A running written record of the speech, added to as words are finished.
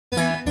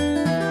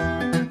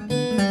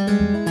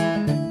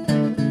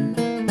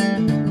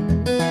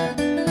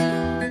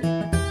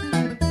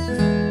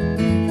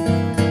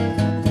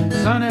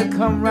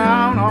come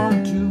round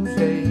on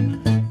Tuesday,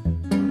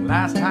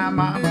 last time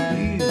I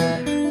believed.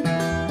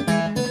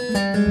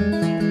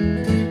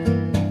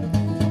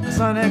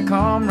 Sunday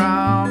come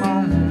round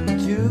on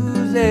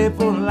Tuesday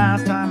for the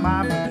last time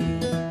I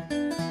believed.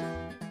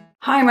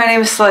 Hi, my name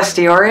is Celeste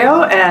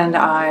and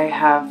I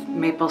have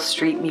Maple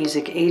Street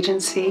Music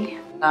Agency.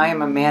 I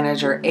am a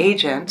manager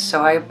agent,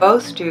 so I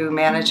both do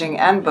managing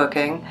and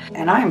booking,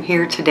 and I am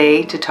here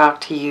today to talk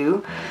to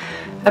you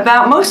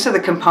about most of the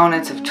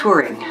components of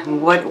touring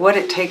and what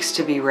it takes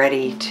to be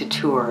ready to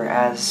tour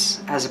as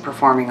a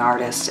performing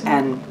artist,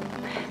 and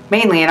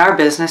mainly in our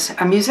business,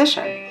 a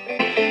musician.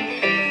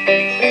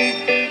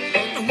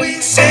 We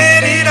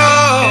said it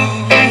all,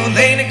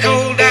 ain't it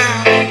cold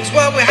out, it's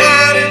what we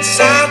hide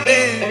inside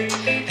there.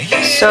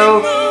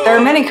 So there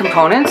are many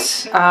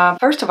components.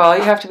 First of all,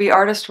 you have to be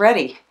artist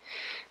ready.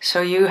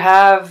 So you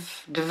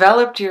have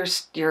developed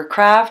your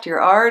craft,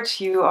 your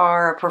art, you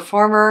are a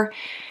performer,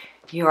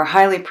 you are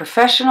highly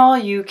professional,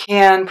 you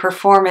can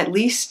perform at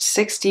least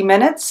 60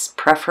 minutes,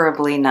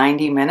 preferably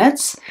 90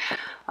 minutes.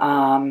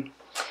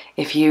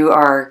 If you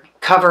are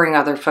covering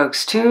other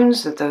folks'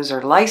 tunes, that those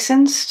are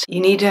licensed,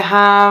 you need to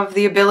have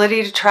the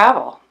ability to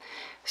travel.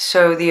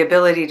 So the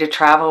ability to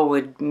travel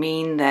would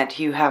mean that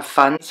you have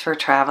funds for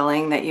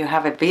traveling, that you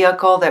have a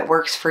vehicle that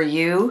works for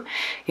you,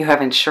 you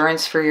have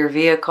insurance for your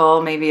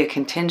vehicle, maybe a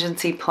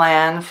contingency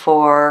plan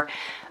for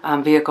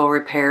vehicle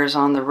repairs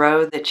on the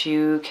road, that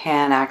you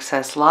can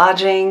access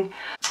lodging.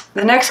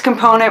 The next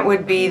component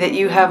would be that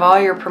you have all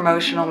your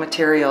promotional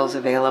materials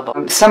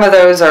available. Some of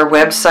those are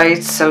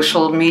websites,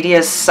 social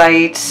media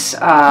sites,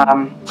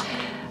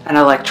 an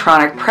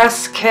electronic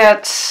press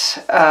kit,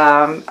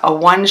 a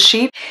one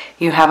sheet.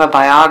 You have a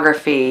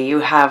biography, you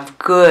have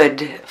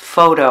good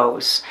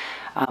photos,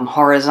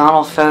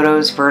 horizontal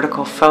photos,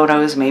 vertical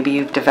photos. Maybe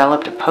you've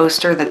developed a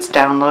poster that's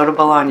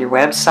downloadable on your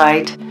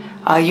website.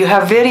 You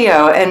have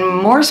video, and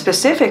more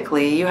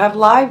specifically, you have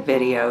live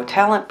video.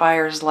 Talent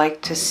buyers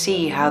like to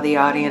see how the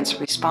audience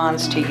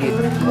responds to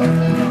you.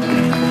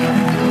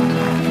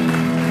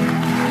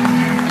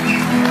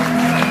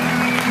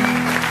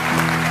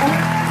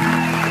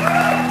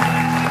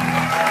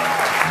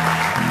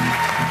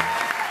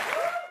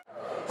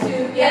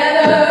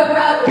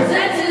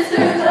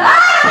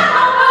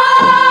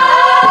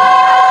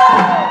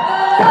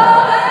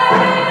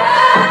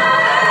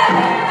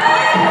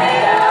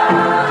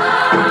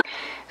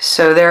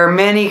 So there are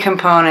many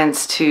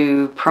components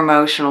to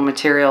promotional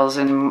materials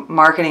and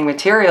marketing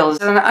materials,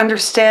 and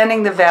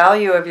understanding the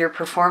value of your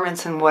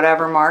performance in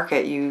whatever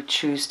market you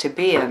choose to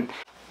be in.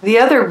 The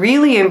other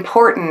really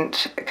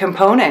important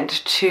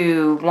component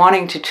to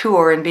wanting to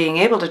tour and being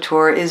able to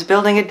tour is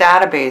building a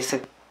database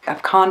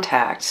of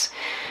contacts.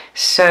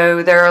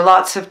 So there are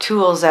lots of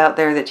tools out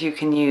there that you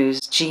can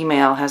use.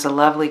 Gmail has a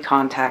lovely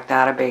contact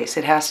database.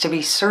 It has to be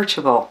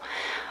searchable.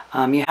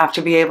 You have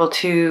to be able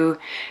to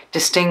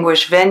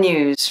distinguish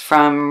venues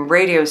from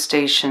radio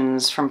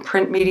stations, from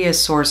print media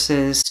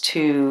sources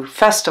to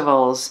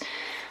festivals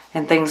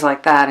and things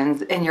like that.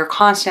 And you're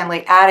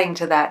constantly adding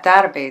to that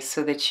database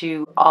so that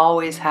you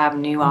always have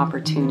new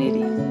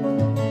opportunities.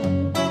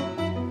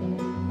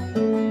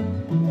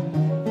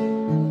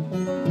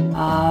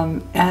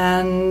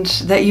 And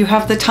that you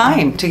have the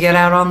time to get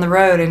out on the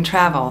road and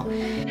travel.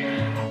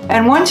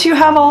 And once you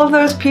have all of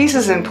those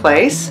pieces in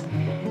place,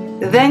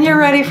 then you're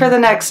ready for the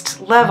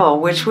next level,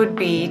 which would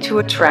be to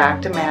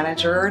attract a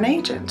manager or an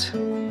agent.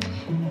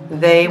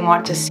 They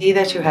want to see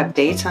that you have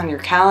dates on your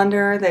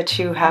calendar, that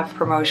you have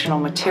promotional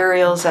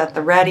materials at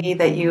the ready,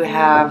 that you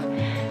have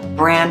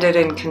branded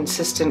and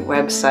consistent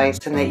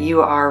websites, and that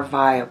you are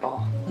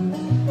viable.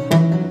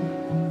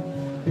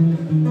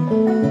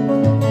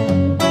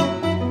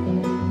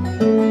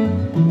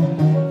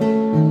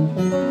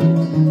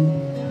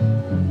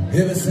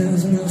 Ever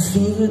since Miss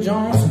Susan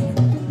Johnson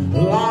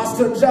lost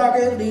her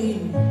jockey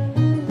lead,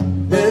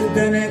 there's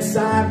been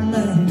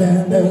excitement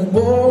and there's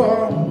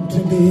more to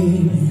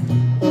be.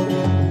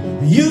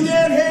 You get